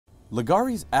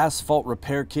Leggari's Asphalt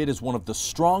Repair Kit is one of the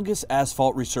strongest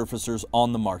asphalt resurfacers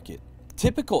on the market.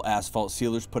 Typical asphalt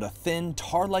sealers put a thin,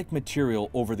 tar-like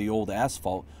material over the old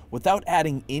asphalt without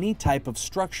adding any type of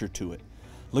structure to it.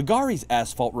 Leggari's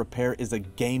Asphalt Repair is a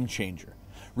game changer,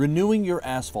 renewing your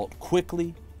asphalt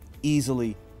quickly,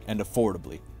 easily, and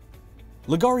affordably.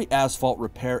 Leggari Asphalt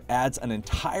Repair adds an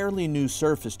entirely new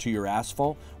surface to your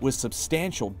asphalt with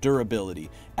substantial durability,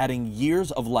 adding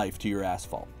years of life to your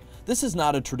asphalt. This is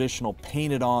not a traditional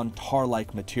painted-on,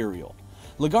 tar-like material.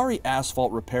 Leggari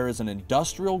Asphalt Repair is an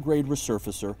industrial-grade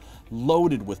resurfacer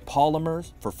loaded with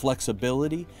polymers for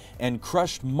flexibility and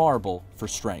crushed marble for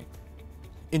strength.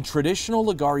 In traditional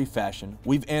Leggari fashion,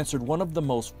 we've answered one of the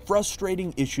most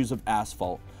frustrating issues of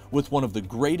asphalt with one of the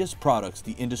greatest products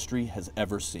the industry has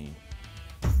ever seen.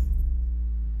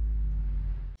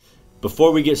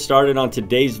 Before we get started on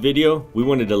today's video, we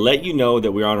wanted to let you know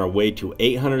that we're on our way to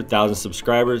 800,000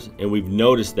 subscribers, and we've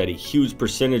noticed that a huge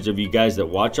percentage of you guys that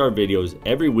watch our videos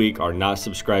every week are not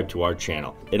subscribed to our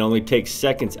channel. It only takes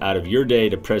seconds out of your day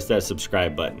to press that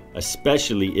subscribe button,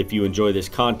 especially if you enjoy this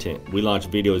content. We launch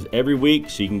videos every week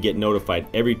so you can get notified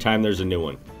every time there's a new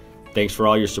one. Thanks for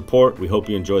all your support. We hope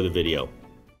you enjoy the video.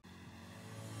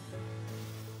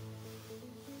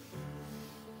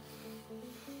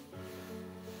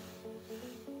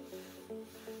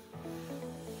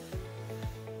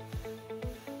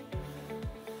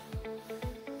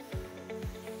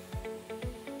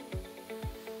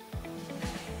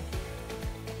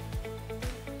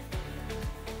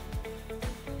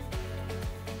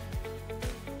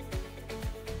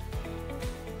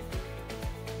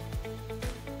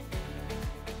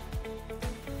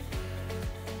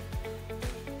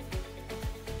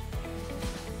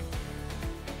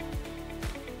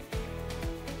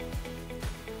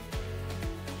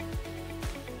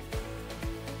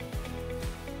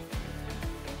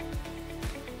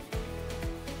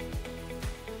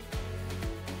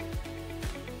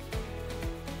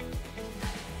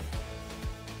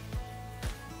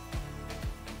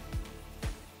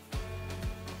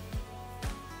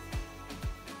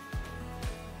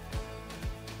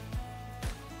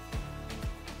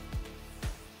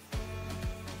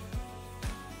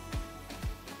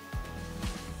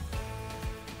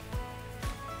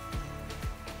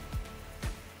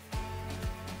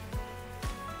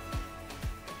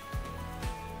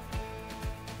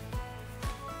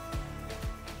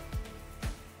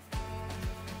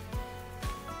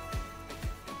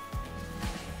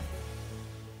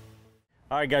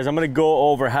 All right guys, I'm gonna go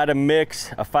over how to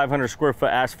mix a 500 square foot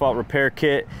asphalt repair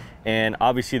kit and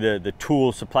obviously the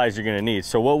tool supplies you're gonna need.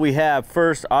 So what we have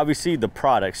first, obviously the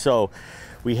product. So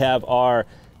we have our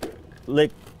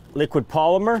liquid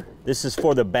polymer. This is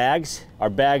for the bags. Our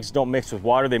bags don't mix with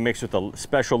water, they mix with a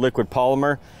special liquid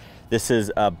polymer. This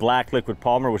is a black liquid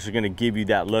polymer, which is gonna give you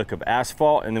that look of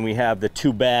asphalt. And then we have the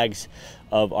 2 bags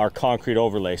of our concrete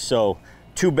overlay. So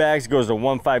 2 bags goes to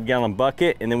 1 5-gallon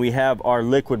bucket, and then we have our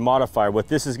liquid modifier. What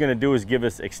this is going to do is give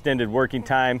us extended working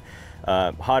time,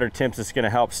 hotter temps. It's going to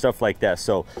help stuff like that.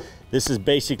 So this is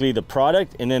basically the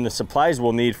product, and then the supplies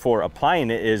we'll need for applying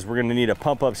it is we're going to need a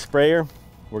pump up sprayer.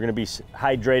 We're going to be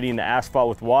hydrating the asphalt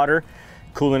with water,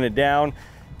 cooling it down.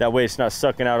 That way it's not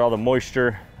sucking out all the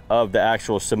moisture of the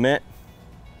actual cement.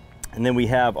 And then we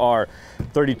have our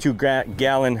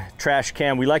 32-gallon trash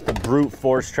can. We like the brute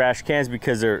force trash cans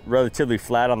because they're relatively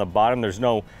flat on the bottom. There's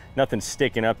nothing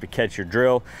sticking up to catch your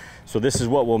drill. So this is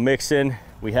what we'll mix in.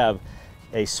 We have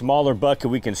a smaller bucket.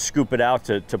 We can scoop it out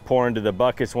to pour into the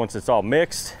buckets once it's all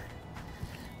mixed.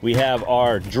 We have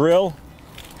our drill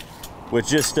with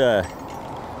just a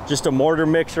mortar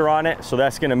mixer on it. So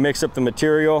that's gonna mix up the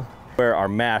material. Wear our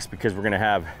mask because we're gonna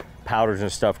have powders and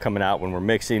stuff coming out when we're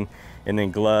mixing. And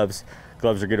then gloves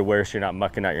are good to wear so you're not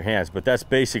mucking out your hands. But that's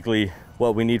basically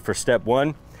what we need for step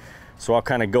 1. So I'll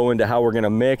kind of go into how we're gonna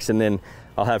mix, and then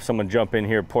I'll have someone jump in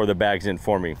here, pour the bags in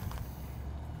for me.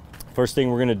 First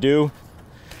thing we're gonna do,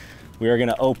 we are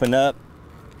gonna open up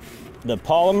the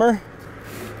polymer,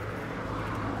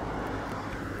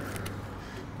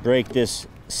 break this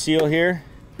seal here,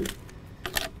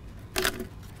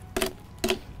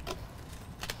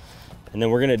 and then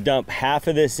we're gonna dump half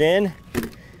of this in,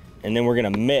 and then we're gonna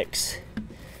mix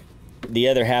the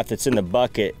other half that's in the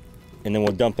bucket, and then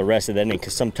we'll dump the rest of that in,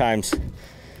 because sometimes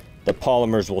the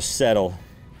polymers will settle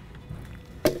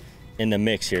in the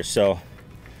mix here. So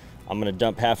I'm gonna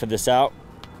dump half of this out.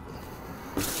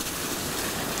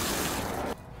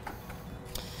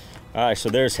 All right, so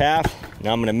there's half.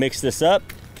 Now I'm gonna mix this up.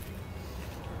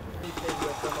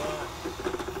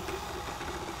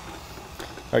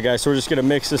 All right guys, so we're just gonna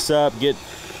mix this up, get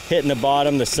hitting the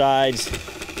bottom, the sides.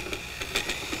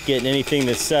 getting anything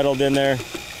that's settled in there.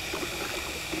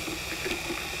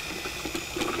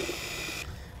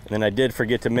 And then I did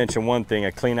forget to mention one thing,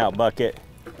 a clean out bucket.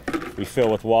 We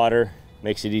fill with water,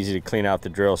 makes it easy to clean out the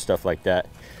drill, stuff like that.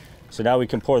 So now we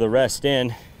can pour the rest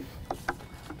in.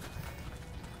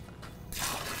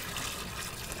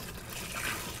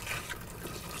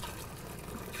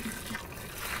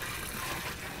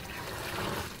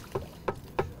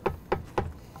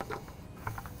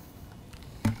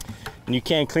 And you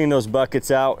can clean those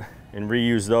buckets out and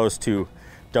reuse those to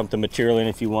dump the material in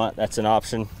if you want. That's an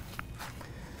option.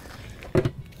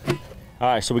 All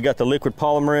right, so we got the liquid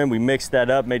polymer in. We mixed that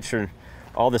up, made sure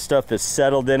all the stuff that's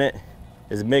settled in it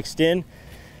is mixed in.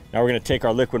 Now we're gonna take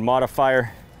our liquid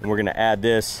modifier and we're gonna add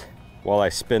this while I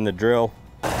spin the drill.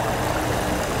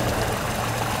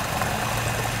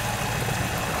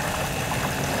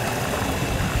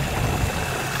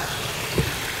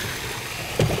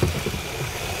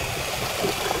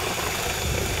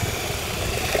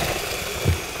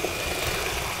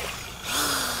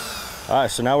 All right,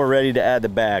 so now we're ready to add the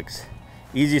bags.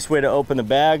 Easiest way to open the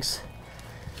bags,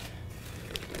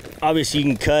 obviously you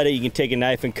can cut it, you can take a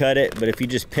knife and cut it, but if you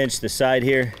just pinch the side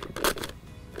here,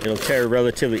 it'll tear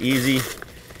relatively easy.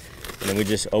 And then we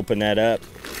just open that up.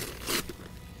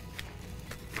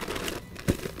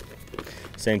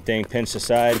 Same thing, pinch the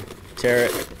side, tear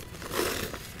it.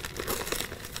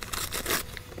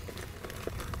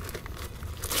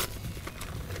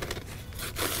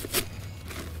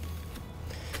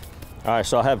 All right,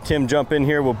 so I'll have Tim jump in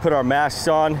here. We'll put our masks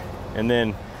on, and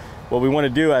then what we want to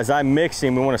do as I'm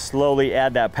mixing, we want to slowly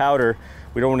add that powder.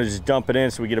 We don't want to just dump it in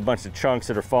so we get a bunch of chunks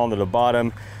that are falling to the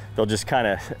bottom. They'll just kind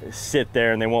of sit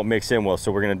there and they won't mix in well.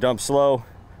 So we're going to dump slow.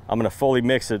 I'm going to fully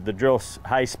mix it, the drill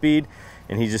high speed,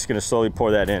 and he's just going to slowly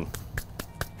pour that in.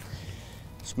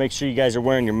 Just make sure you guys are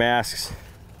wearing your masks.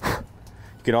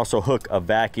 You can also hook a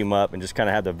vacuum up and just kind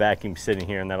of have the vacuum sitting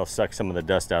here, and that'll suck some of the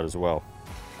dust out as well.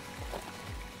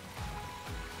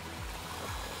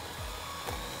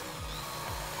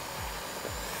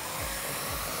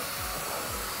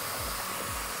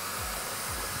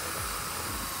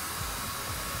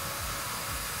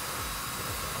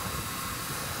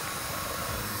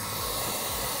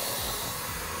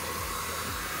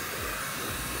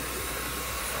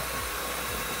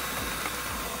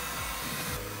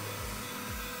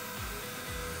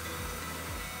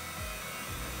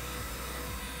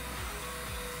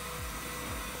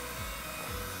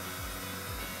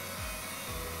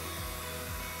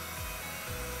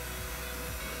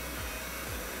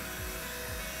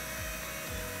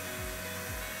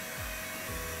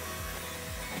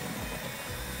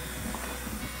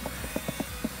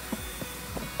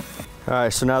 All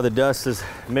right, so now the dust is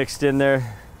mixed in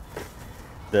there,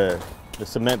 the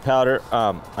cement powder.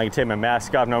 I can take my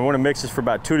mask off. Now I want to mix this for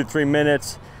about 2 to 3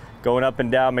 minutes, going up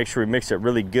and down. Make sure we mix it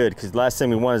really good, because the last thing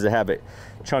we want is to have it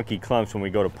chunky clumps when we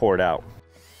go to pour it out.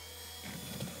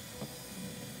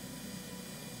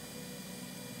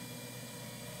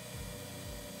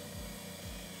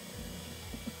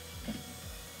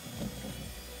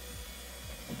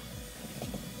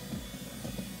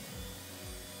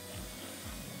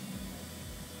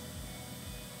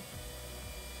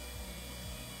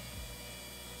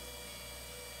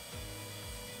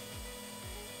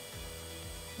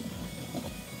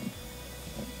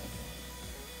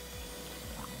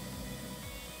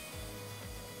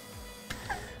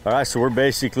 All right, so we're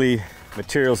basically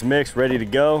materials mixed, ready to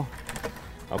go.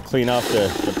 I'll clean off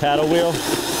the paddle wheel.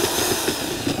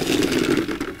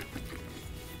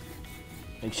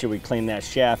 Make sure we clean that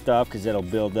shaft off, because that'll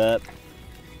build up.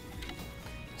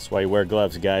 That's why you wear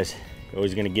gloves, guys. You're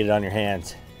always gonna get it on your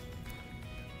hands.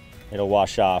 It'll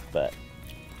wash off, but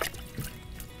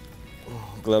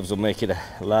gloves will make it a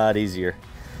lot easier.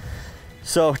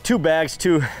 So 2 bags,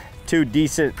 two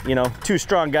decent, you know, 2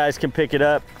 strong guys can pick it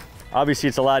up. Obviously,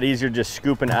 it's a lot easier just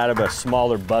scooping out of a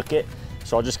smaller bucket.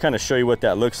 So I'll just kind of show you what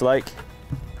that looks like.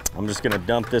 I'm just gonna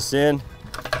dump this in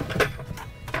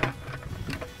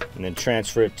and then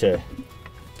transfer it to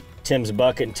Tim's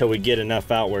bucket until we get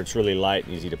enough out where it's really light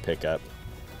and easy to pick up.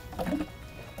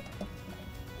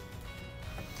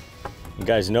 You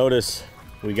guys notice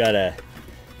we got a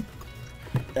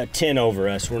tin over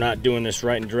us. We're not doing this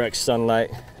right in direct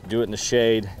sunlight. Do it in the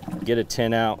shade, get a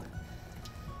tin out.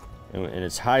 And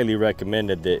it's highly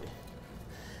recommended that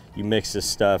you mix this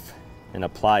stuff and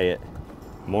apply it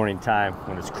morning time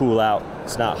when it's cool out.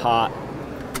 It's not hot.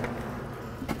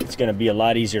 It's going to be a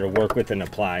lot easier to work with and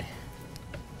apply.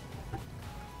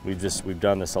 We've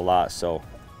done this a lot, so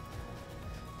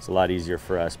it's a lot easier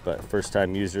for us. But first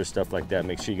time users, stuff like that,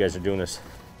 make sure you guys are doing this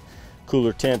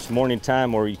cooler temps morning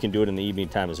time, or you can do it in the evening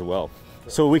time as well.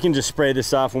 So we can just spray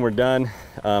this off when we're done.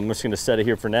 I'm just gonna set it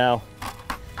here for now.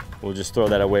 We'll just throw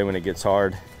that away when it gets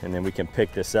hard, and then we can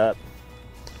pick this up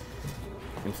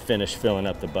and finish filling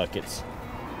up the buckets.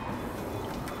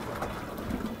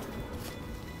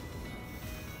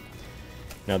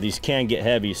 Now these can get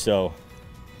heavy, so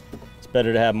it's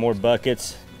better to have more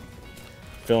buckets,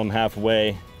 fill them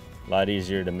halfway, a lot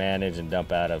easier to manage and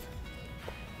dump out of.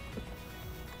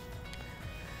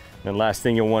 And last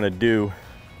thing you'll want to do,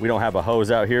 we don't have a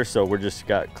hose out here, so we're just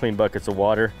got clean buckets of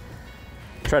water.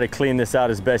 Try to clean this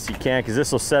out as best you can, because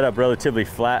this will set up relatively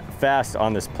fast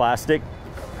on this plastic,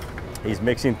 these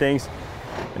mixing things,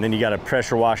 and then you got to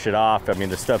pressure wash it off. I mean,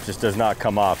 the stuff just does not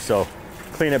come off, so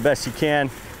clean it best you can.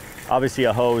 Obviously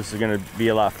a hose is going to be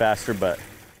a lot faster, but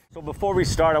so before we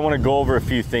start, I want to go over a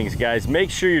few things, guys. Make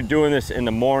sure you're doing this in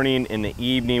the morning, in the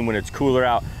evening, when it's cooler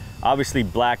out. Obviously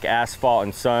black asphalt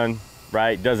and sun,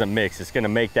 right, doesn't mix. It's going to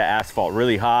make that asphalt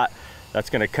really hot. That's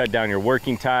going to cut down your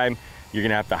working time. You're going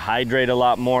to have to hydrate a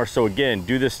lot more. So again,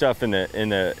 do this stuff in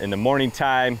the morning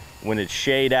time, when it's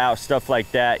shade out, stuff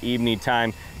like that, evening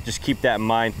time. Just keep that in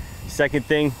mind. Second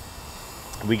thing,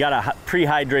 we got to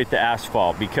pre-hydrate the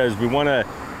asphalt, because we want to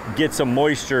get some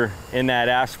moisture in that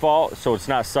asphalt so it's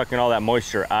not sucking all that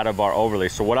moisture out of our overlay.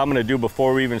 So what I'm going to do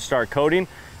before we even start coating,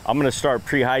 I'm going to start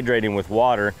pre-hydrating with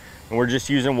water, and we're just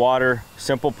using water,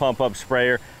 simple pump up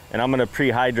sprayer, and I'm going to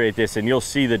pre-hydrate this, and you'll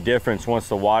see the difference once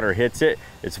the water hits it.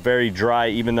 It's very dry,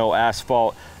 even though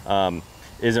asphalt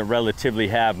isn't relatively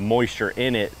have moisture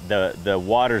in it. The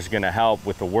water's going to help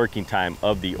with the working time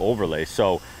of the overlay.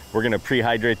 So we're going to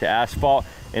pre-hydrate the asphalt.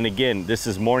 And again, this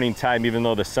is morning time, even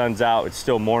though the sun's out, it's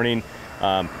still morning.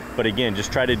 But again,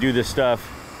 just try to do this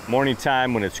stuff morning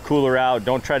time when it's cooler out.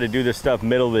 Don't try to do this stuff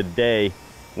middle of the day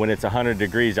when it's 100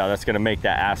 degrees out. That's going to make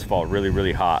that asphalt really,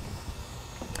 really hot.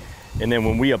 And then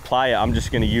when we apply it, I'm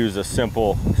just going to use a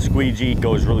simple squeegee. It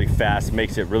goes really fast,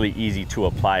 makes it really easy to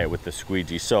apply it with the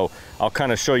squeegee. So I'll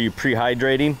kind of show you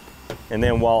pre-hydrating, and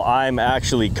then while I'm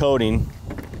actually coating,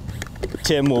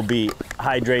 Tim will be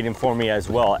hydrating for me as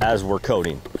well as we're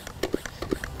coating.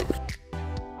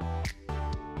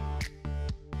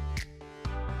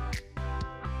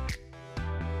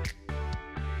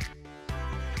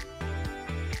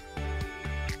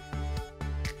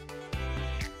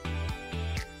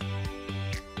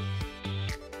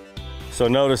 So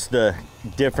notice the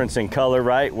difference in color,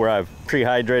 right? Where I've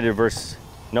pre-hydrated versus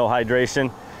no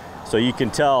hydration. So you can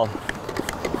tell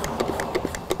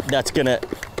that's gonna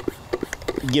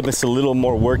give us a little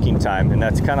more working time, and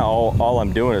that's kind of all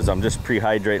I'm doing is I'm just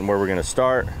pre-hydrating where we're gonna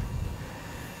start.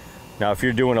 Now if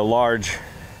you're doing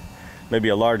maybe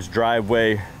a large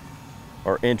driveway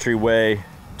or entryway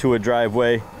to a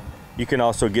driveway, you can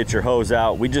also get your hose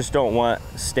out. We just don't want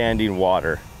standing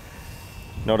water.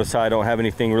 Notice how I don't have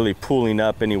anything really pooling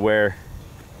up anywhere.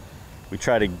 We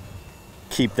try to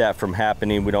keep that from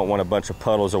happening. We don't want a bunch of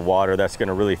puddles of water. That's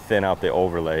gonna really thin out the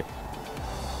overlay.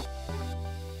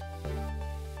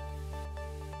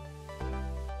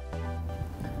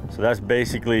 So that's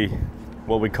basically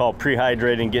what we call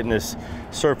pre-hydrating, getting this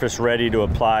surface ready to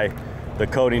apply the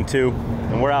coating to.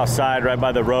 And we're outside right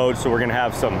by the road, so we're gonna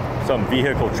have some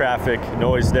vehicle traffic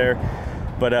noise there.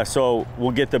 But so we'll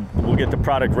get the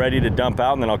product ready to dump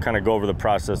out, and then I'll kind of go over the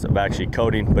process of actually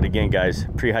coating. But again, guys,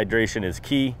 pre-hydration is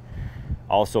key.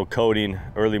 Also coating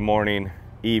early morning,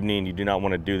 evening. You do not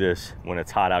want to do this when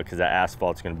it's hot out, because that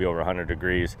asphalt's going to be over 100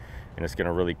 degrees, and it's going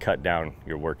to really cut down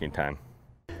your working time.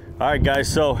 All right, guys,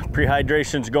 so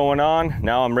pre-hydration's going on.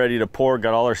 Now I'm ready to pour.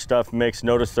 Got all our stuff mixed.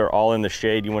 Notice they're all in the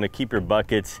shade. You want to keep your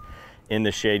buckets in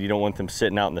the shade. You don't want them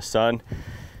sitting out in the sun.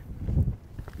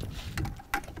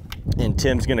 And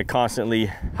Tim's gonna constantly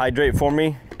hydrate for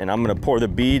me, and I'm gonna pour the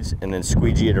beads and then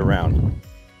squeegee it around.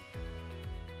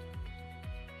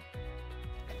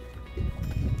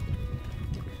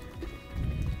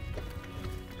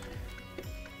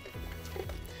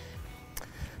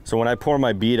 So when I pour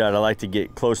my bead out, I like to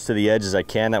get close to the edge as I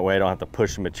can. That way I don't have to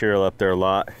push the material up there a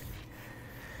lot.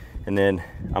 And then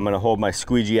I'm gonna hold my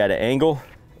squeegee at an angle,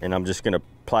 and I'm just gonna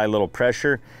apply a little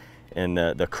pressure, and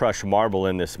the crushed marble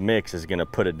in this mix is gonna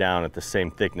put it down at the same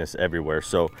thickness everywhere.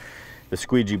 So the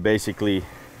squeegee basically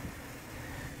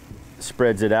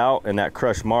spreads it out, and that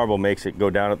crushed marble makes it go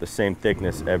down at the same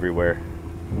thickness everywhere.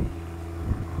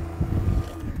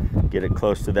 Get it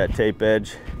close to that tape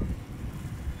edge.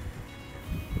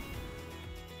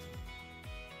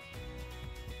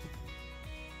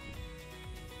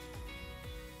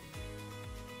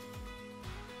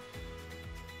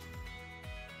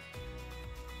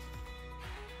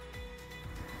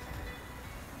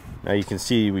 Now you can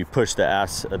see we pushed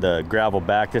the gravel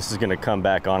back. This is going to come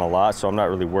back on a lot, so I'm not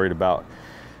really worried about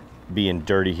being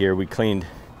dirty here. We cleaned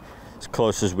as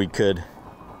close as we could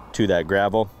to that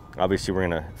gravel. Obviously we're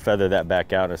gonna feather that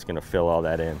back out and it's gonna fill all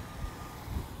that in.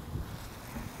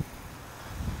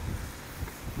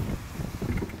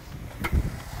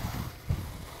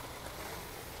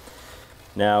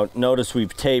 Now notice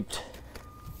we've taped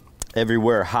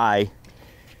everywhere high,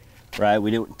 right?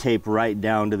 We didn't tape right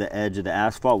down to the edge of the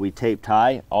asphalt, we taped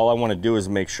high. All I wanna do is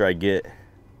make sure I get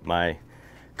my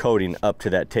coating up to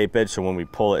that tape edge, so when we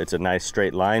pull it, it's a nice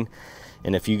straight line.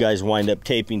 And if you guys wind up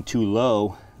taping too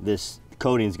low, this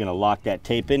coating is gonna lock that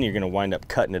tape in, you're gonna wind up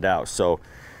cutting it out. So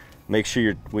make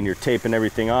sure when you're taping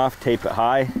everything off, tape it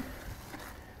high,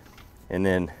 and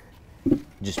then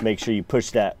just make sure you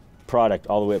push that product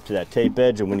all the way up to that tape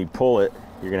edge, and when you pull it,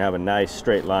 you're gonna have a nice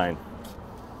straight line.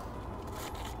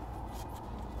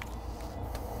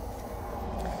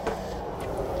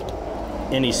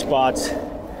 Any spots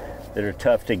that are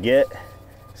tough to get,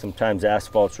 sometimes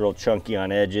asphalt's real chunky on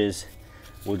edges,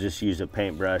 we'll just use a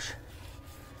paintbrush,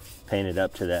 paint it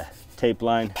up to the tape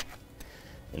line,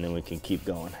 and then we can keep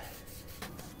going.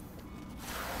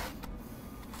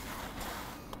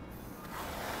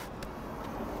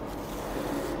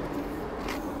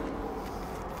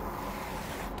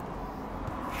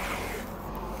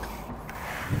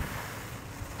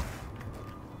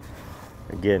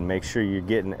 Again, make sure you're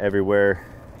getting everywhere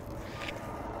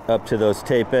up to those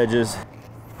tape edges.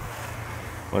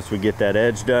 Once we get that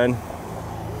edge done,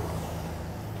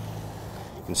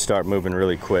 you can start moving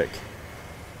really quick.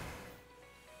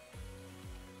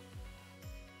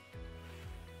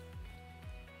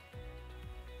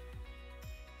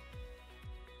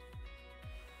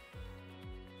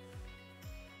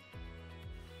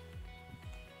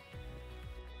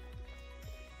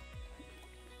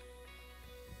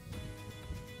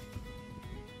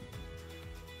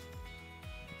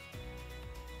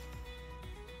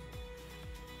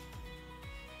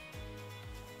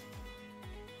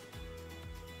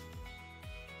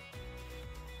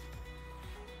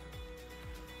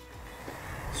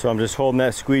 So I'm just holding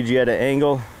that squeegee at an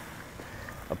angle,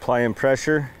 applying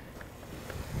pressure.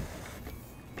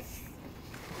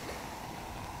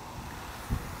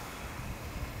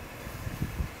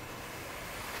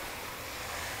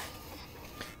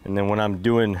 And then when I'm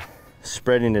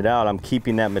spreading it out, I'm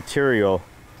keeping that material,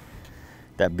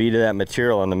 that bead of that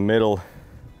material on the middle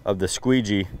of the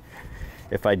squeegee.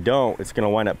 If I don't, it's gonna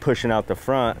wind up pushing out the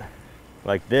front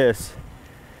like this.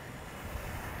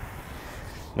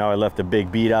 Now I left a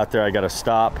big bead out there, I gotta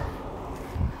stop.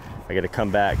 I gotta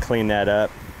come back, clean that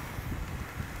up.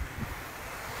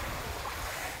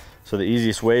 So the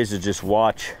easiest way is to just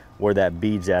watch where that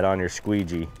bead's at on your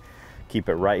squeegee. Keep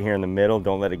it right here in the middle,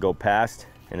 don't let it go past,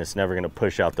 and it's never gonna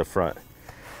push out the front.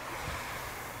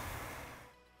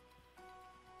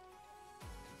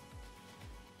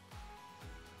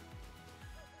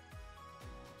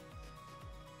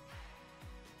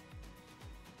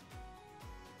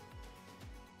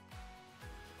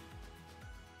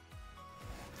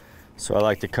 So I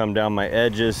like to come down my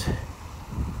edges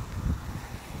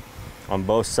on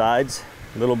both sides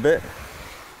a little bit,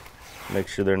 make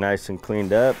sure they're nice and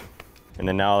cleaned up. And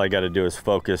then now all I got to do is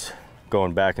focus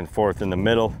going back and forth in the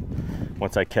middle.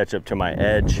 Once I catch up to my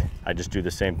edge, I just do the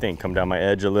same thing, come down my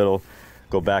edge a little,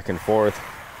 go back and forth.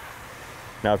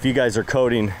 Now if you guys are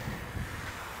coating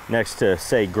next to,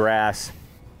 say, grass,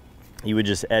 you would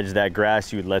just edge that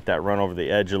grass, you would let that run over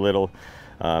the edge a little.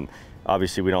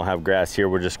 Obviously we don't have grass here,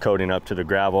 we're just coating up to the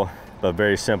gravel, but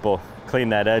very simple. Clean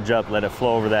that edge up, let it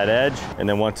flow over that edge, and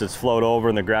then once it's flowed over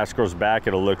and the grass grows back,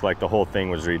 it'll look like the whole thing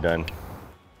was redone.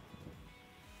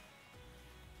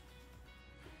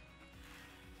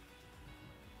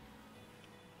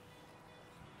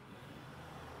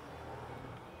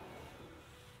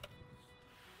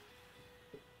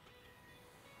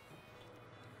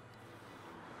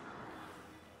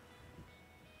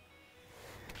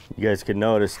 You guys can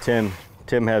notice Tim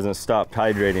hasn't stopped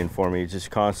hydrating for me. He's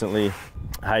just constantly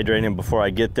hydrating before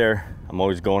I get there. I'm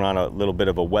always going on a little bit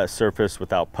of a wet surface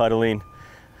without puddling.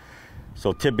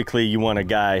 So typically you want a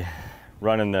guy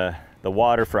running the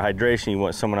water for hydration, you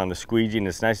want someone on the squeegee, and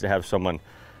it's nice to have someone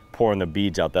pouring the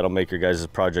beads out. That'll make your guys'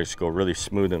 projects go really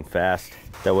smooth and fast.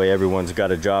 That way everyone's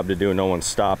got a job to do, no one's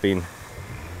stopping.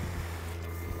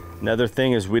 Another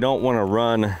thing is we don't want to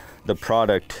run the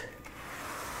product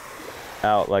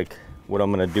out like what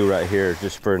I'm going to do right here,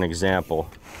 just for an example.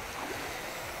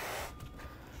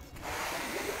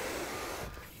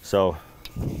 So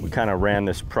we kind of ran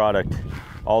this product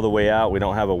all the way out. We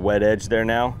don't have a wet edge there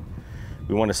now.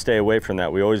 We want to stay away from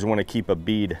that. We always want to keep a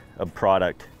bead of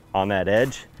product on that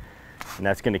edge, and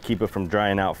that's going to keep it from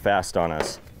drying out fast on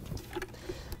us.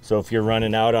 So if you're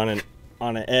running out on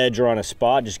an edge or on a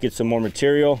spot, just get some more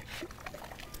material,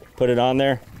 put it on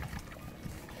there,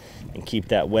 and keep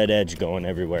that wet edge going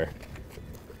everywhere.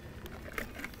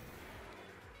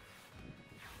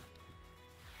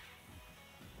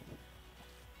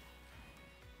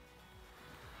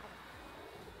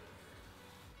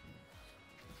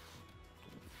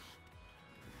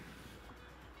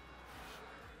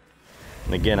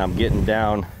 And again, I'm getting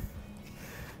down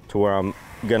to where I'm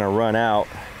gonna run out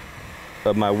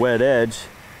of my wet edge.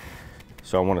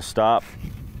 So I wanna stop,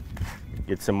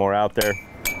 get some more out there.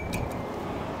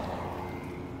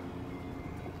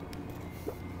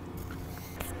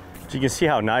 So you can see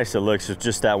how nice it looks with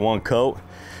just that one coat.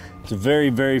 It's a very,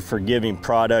 very forgiving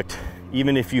product.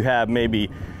 Even if you have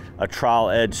maybe a trowel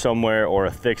edge somewhere or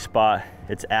a thick spot,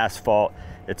 it's asphalt,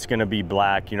 it's gonna be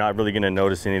black. You're not really gonna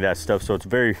notice any of that stuff. So it's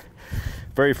very,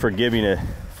 very forgiving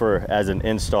as an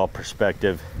install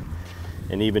perspective.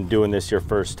 And even doing this your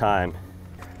first time,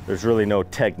 there's really no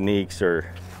techniques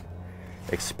or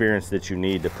experience that you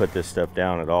need to put this stuff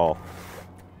down at all.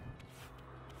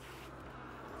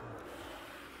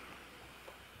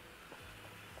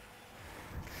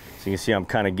 So you can see I'm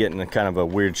kind of getting a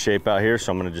weird shape out here,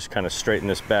 so I'm going to just kind of straighten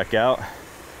this back out.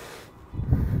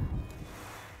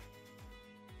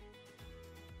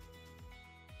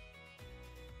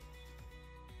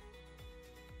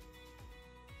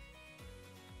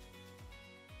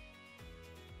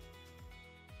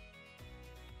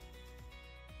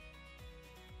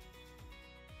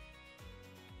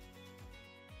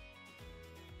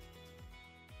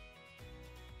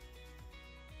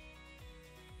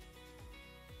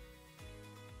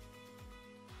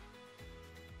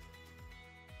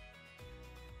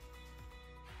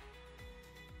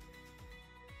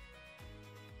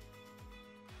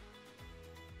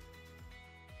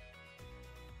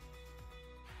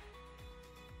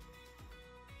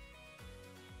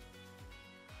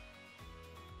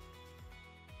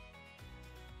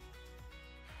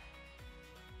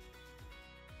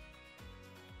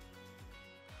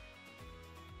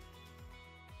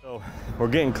 So we're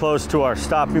getting close to our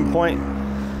stopping point,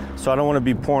 so I don't want to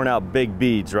be pouring out big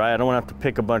beads, right? I don't want to have to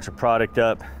pick a bunch of product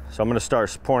up, so I'm going to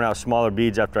start pouring out smaller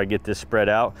beads after I get this spread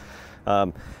out.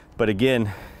 But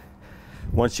again,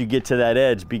 once you get to that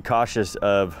edge, be cautious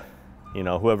of, you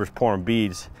know, whoever's pouring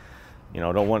beads. You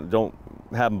know, don't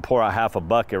have them pour out half a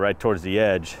bucket right towards the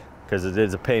edge, because it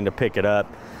is a pain to pick it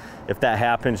up. If that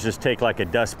happens, just take like a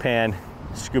dustpan,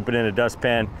 scoop it in a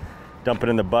dustpan, dump it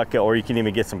in the bucket, or you can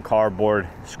even get some cardboard,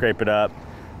 scrape it up,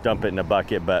 dump it in a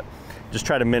bucket, but just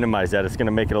try to minimize that. It's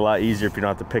gonna make it a lot easier if you don't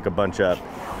have to pick a bunch up.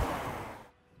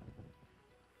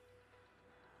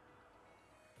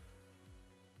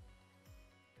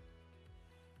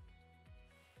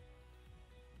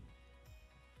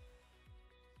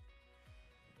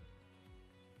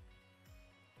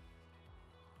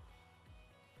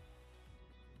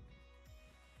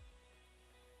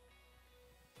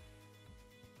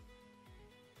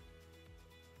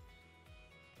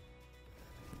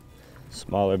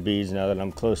 Smaller beads now that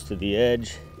I'm close to the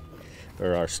edge,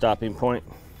 or our stopping point.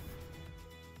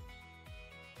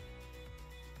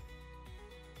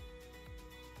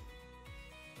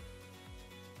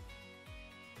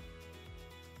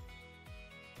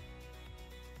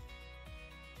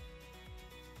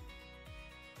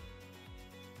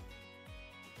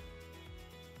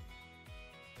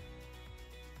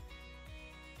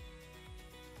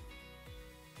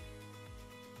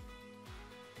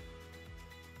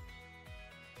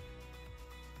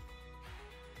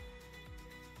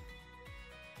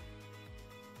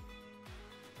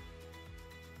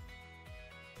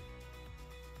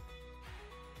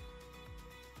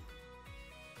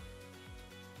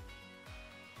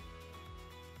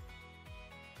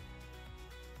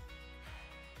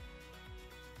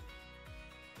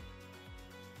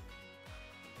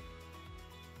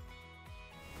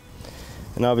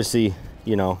 And obviously,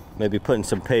 you know, maybe putting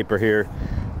some paper here,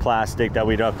 plastic, that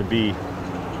we don't have to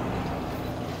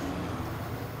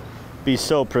be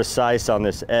so precise on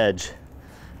this edge,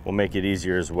 will make it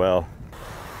easier as well.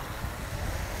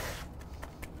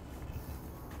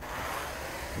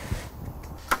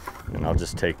 And I'll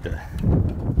just take the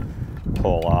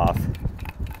pole off,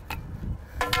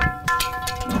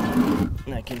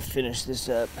 and I can finish this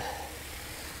up.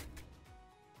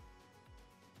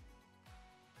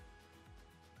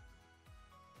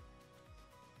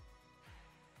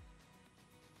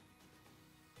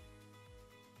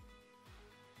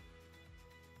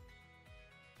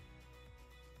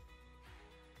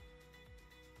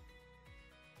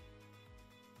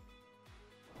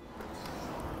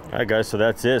 All right guys, so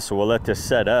that's it. So we'll let this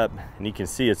set up, and you can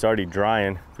see it's already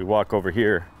drying. If we walk over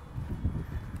here,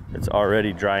 it's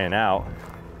already drying out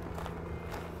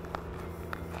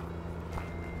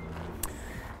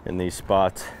in these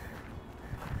spots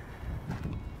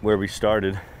where we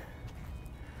started.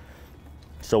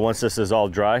 So once this is all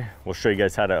dry, we'll show you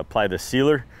guys how to apply the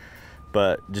sealer.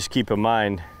 But just keep in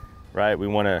mind, right, we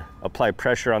want to apply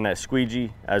pressure on that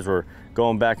squeegee as we're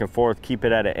going back and forth. Keep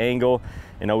it at an angle,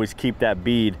 and always keep that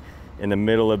bead in the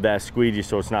middle of that squeegee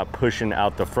so it's not pushing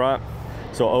out the front.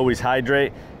 So always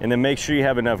hydrate, and then make sure you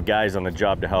have enough guys on the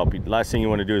job to help you. Last thing you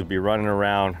want to do is be running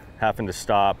around, having to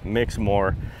stop, mix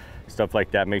more, stuff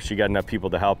like that. Make sure you got enough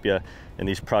people to help you, and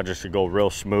these projects will go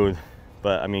real smooth.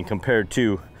 But I mean, compared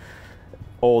to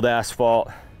old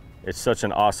asphalt, it's such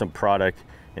an awesome product,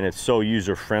 and it's so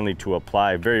user friendly to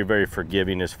apply. Very, very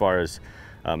forgiving as far as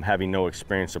having no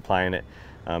experience applying it.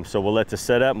 So we'll let this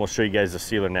set up, and we'll show you guys the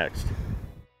sealer next.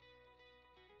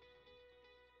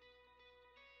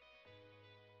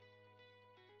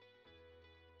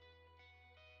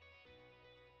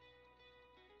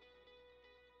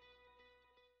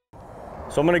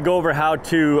 So I'm gonna go over how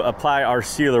to apply our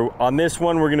sealer. On this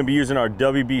one, we're gonna be using our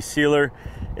WB sealer.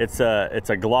 It's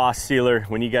a gloss sealer.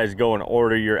 When you guys go and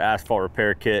order your asphalt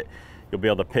repair kit, you'll be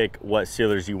able to pick what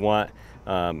sealers you want.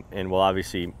 And we'll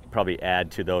obviously probably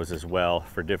add to those as well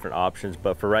for different options.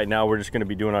 But for right now, we're just gonna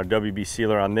be doing our WB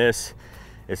sealer on this.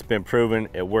 It's been proven,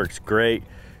 it works great.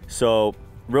 So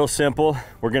real simple,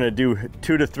 we're gonna do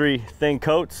 2 to 3 thin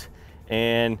coats,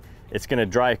 and it's gonna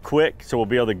dry quick, so we'll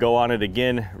be able to go on it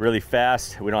again really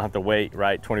fast. We don't have to wait,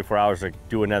 right, 24 hours to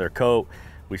do another coat.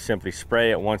 We simply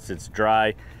spray it. Once it's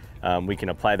dry, we can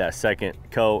apply that second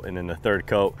coat and then the third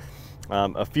coat.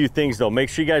 A few things though, make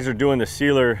sure you guys are doing the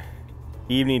sealer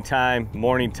evening time,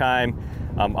 morning time.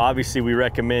 Obviously we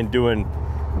recommend doing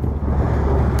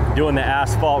the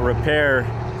asphalt repair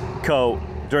coat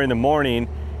during the morning,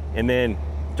 and then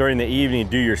during the evening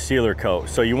do your sealer coat.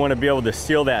 So you wanna be able to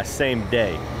seal that same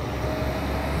day.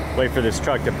 Wait for this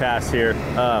truck to pass here.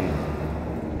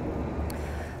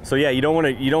 So yeah, you don't want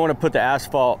to put the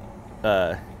asphalt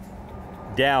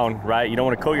down, right? You don't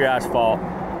want to coat your asphalt,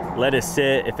 let it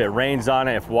sit. If it rains on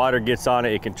it, if water gets on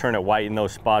it, it can turn it white in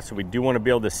those spots. So we do want to be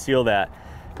able to seal that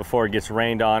before it gets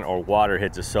rained on or water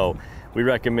hits it. So we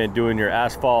recommend doing your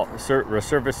asphalt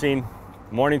resurfacing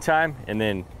morning time and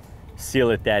then seal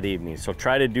it that evening. So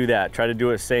try to do that. Try to do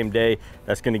it same day.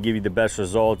 That's going to give you the best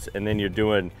results. And then you're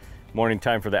doing morning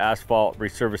time for the asphalt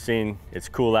resurfacing, it's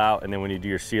cool out, and then when you do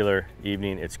your sealer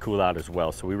evening, it's cool out as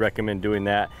well. So we recommend doing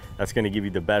that. That's going to give you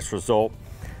the best result.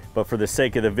 But for the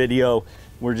sake of the video,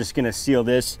 we're just going to seal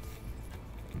this.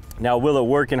 Now, will it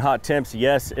work in hot temps?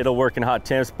 Yes, it'll work in hot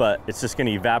temps, but it's just going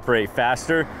to evaporate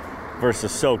faster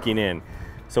versus soaking in.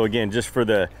 So again, just for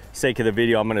the sake of the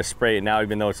video, I'm going to spray it now,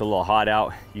 even though it's a little hot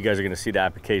out. You guys are going to see the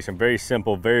application. Very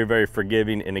simple, very, very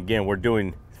forgiving. And again, we're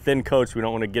doing thin coats. We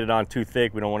don't want to get it on too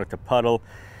thick. We don't want it to puddle.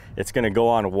 It's going to go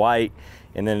on white,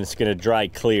 and then it's going to dry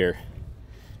clear.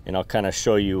 And I'll kind of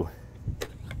show you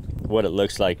what it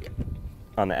looks like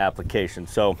on the application.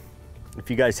 So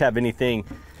if you guys have anything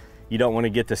you don't want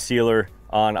to get the sealer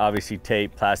on, obviously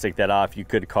tape, plastic that off. You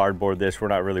could cardboard this. We're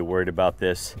not really worried about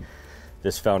this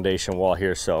foundation wall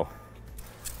here. So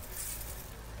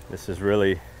this is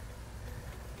really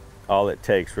all it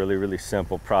takes. Really, really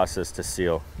simple process to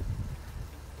seal.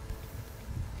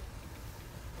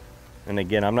 And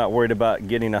again, I'm not worried about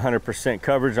getting 100%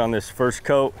 coverage on this first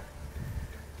coat.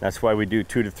 That's why we do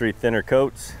 2 to 3 thinner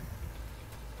coats.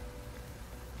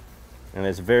 And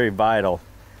it's very vital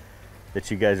that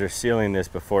you guys are sealing this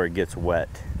before it gets wet.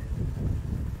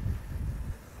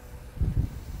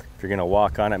 If you're gonna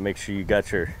walk on it, make sure you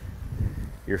got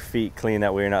your feet clean.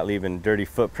 That way you're not leaving dirty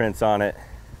footprints on it.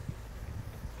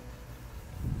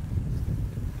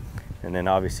 And then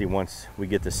obviously once we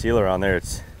get the sealer on there,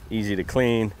 it's easy to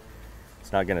clean.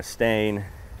 It's not gonna stain.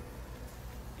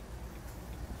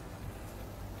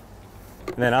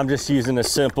 And then I'm just using a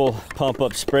simple pump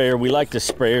up sprayer. We like the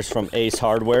sprayers from Ace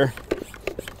Hardware.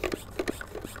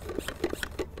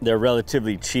 They're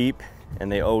relatively cheap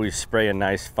and they always spray a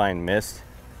nice fine mist.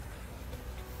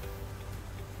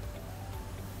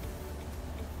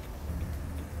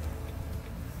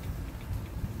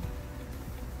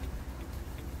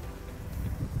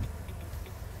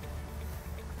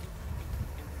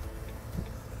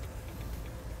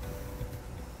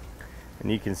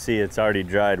 And you can see it's already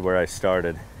dried where I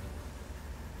started.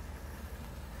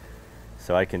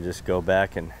 So I can just go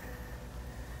back and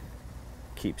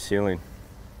keep sealing.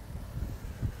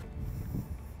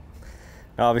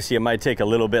 Now obviously it might take a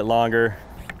little bit longer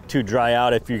to dry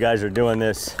out if you guys are doing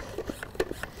this,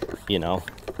 you know,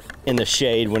 in the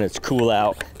shade when it's cool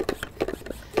out.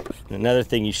 And another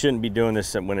thing, you shouldn't be doing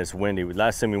this when it's windy.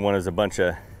 Last thing we want is a bunch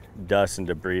of dust and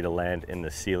debris to land in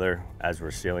the sealer as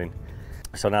we're sealing.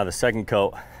 So now the second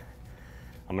coat,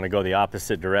 I'm gonna go the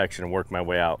opposite direction and work my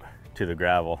way out to the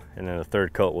gravel. And then the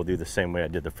third coat we'll do the same way I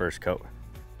did the first coat.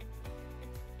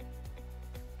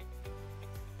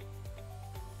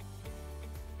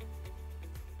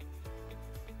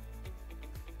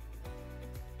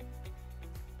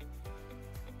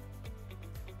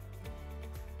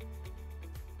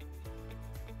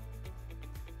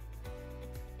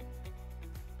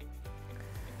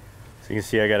 So you can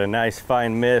see I got a nice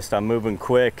fine mist. I'm moving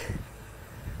quick.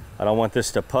 I don't want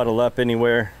this to puddle up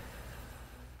anywhere.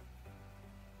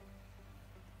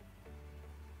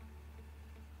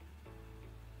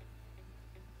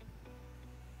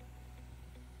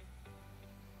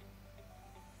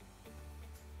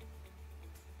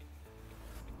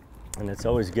 And it's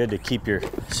always good to keep your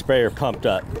sprayer pumped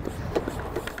up.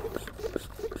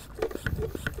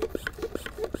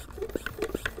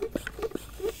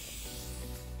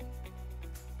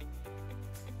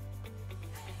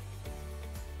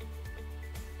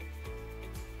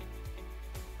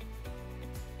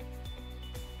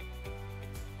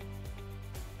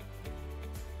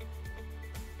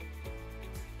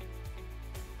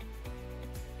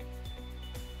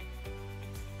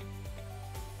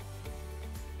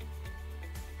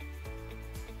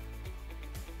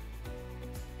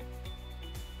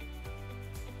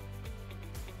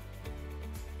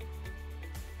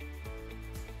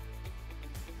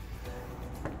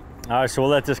 All right, so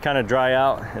we'll let this kind of dry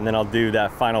out and then I'll do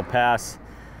that final pass.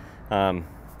 But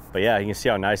yeah, you can see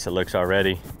how nice it looks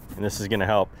already. And this is gonna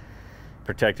help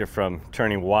protect it from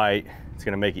turning white. It's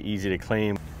gonna make it easy to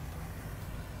clean.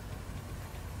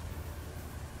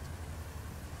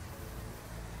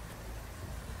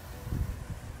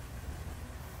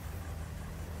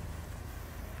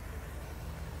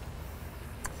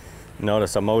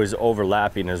 Notice I'm always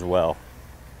overlapping as well.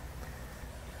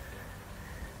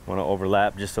 Want to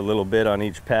overlap just a little bit on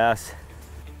each pass.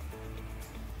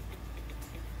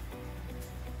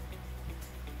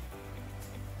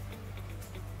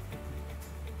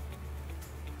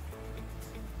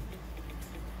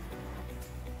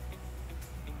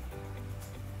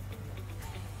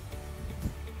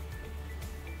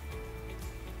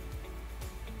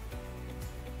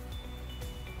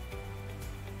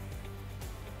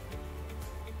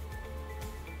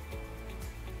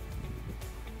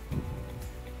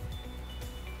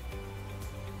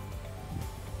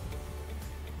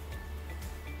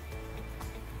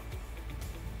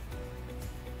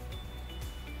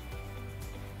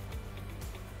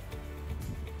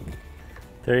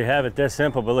 There you have it, that's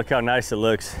simple, but look how nice it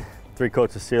looks. 3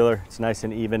 coats of sealer, it's nice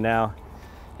and even now,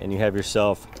 and you have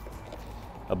yourself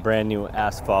a brand new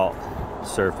asphalt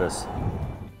surface.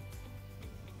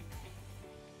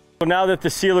 So now that the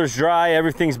sealer's dry,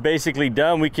 everything's basically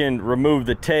done, we can remove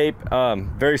the tape.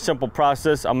 Very simple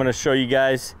process. I'm gonna show you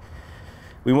guys.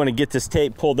 We wanna get this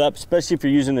tape pulled up, especially if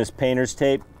you're using this painter's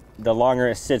tape. The longer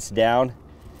it sits down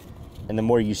and the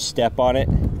more you step on it,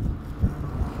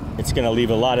 it's gonna leave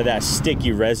a lot of that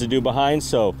sticky residue behind,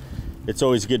 so it's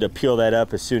always good to peel that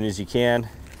up as soon as you can.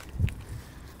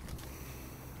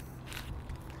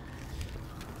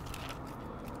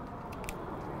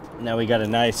 Now we got a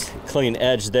nice clean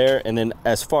edge there, and then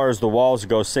as far as the walls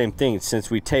go, same thing. Since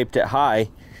we taped it high,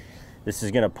 this is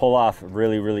gonna pull off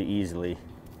really, really easily.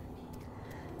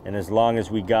 And as long as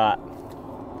we got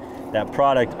that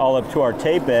product all up to our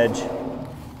tape edge,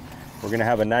 we're gonna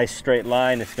have a nice straight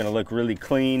line. It's gonna look really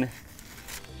clean.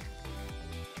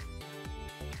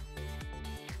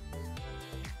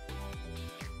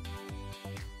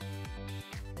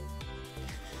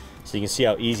 So you can see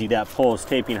how easy that pulls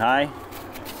taping high.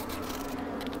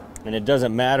 And it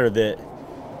doesn't matter that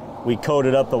we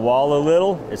coated up the wall a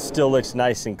little, it still looks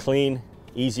nice and clean,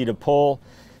 easy to pull.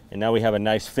 And now we have a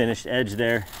nice finished edge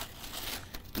there.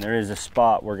 And there is a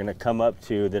spot we're gonna come up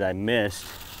to that I missed,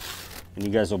 and you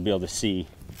guys will be able to see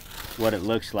what it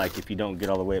looks like if you don't get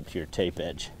all the way up to your tape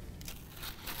edge.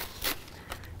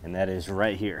 And that is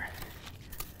right here.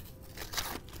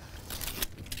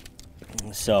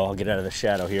 So I'll get out of the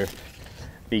shadow here.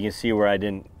 But you can see where I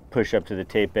didn't push up to the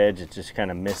tape edge, it just kind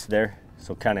of missed there.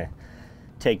 So kind of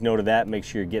take note of that, make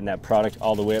sure you're getting that product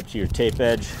all the way up to your tape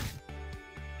edge.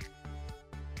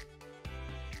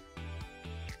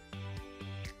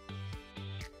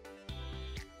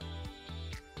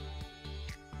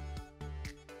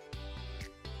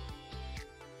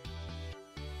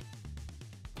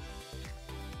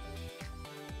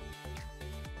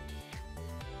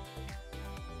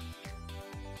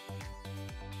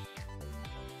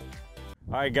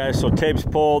 All right guys, so tape's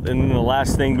pulled, and then the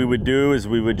last thing we would do is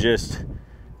we would just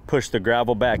push the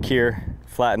gravel back here,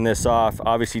 flatten this off.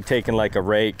 Obviously taking like a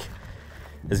rake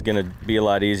is gonna be a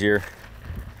lot easier,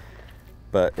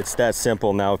 but it's that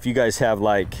simple. Now if you guys have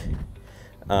like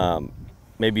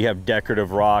maybe you have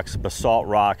decorative rocks, basalt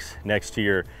rocks next to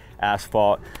your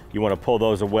asphalt, you want to pull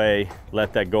those away,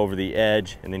 let that go over the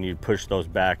edge, and then you push those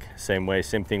back same way.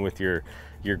 Same thing with your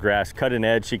grass. Cut an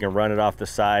edge so you can run it off the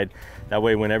side. That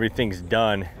way when everything's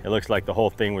done, it looks like the whole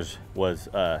thing was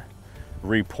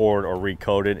re-poured or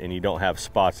recoated, and you don't have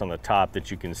spots on the top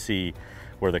that you can see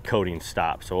where the coating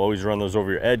stops. So always run those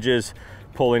over your edges,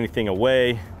 pull anything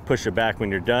away, push it back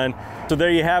when you're done. So there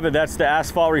you have it. That's the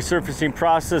asphalt resurfacing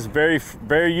process.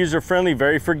 Very user-friendly,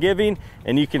 very forgiving,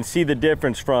 and you can see the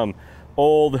difference from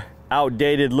old,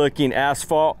 outdated looking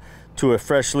asphalt to a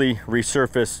freshly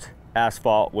resurfaced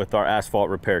asphalt with our asphalt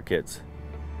repair kits.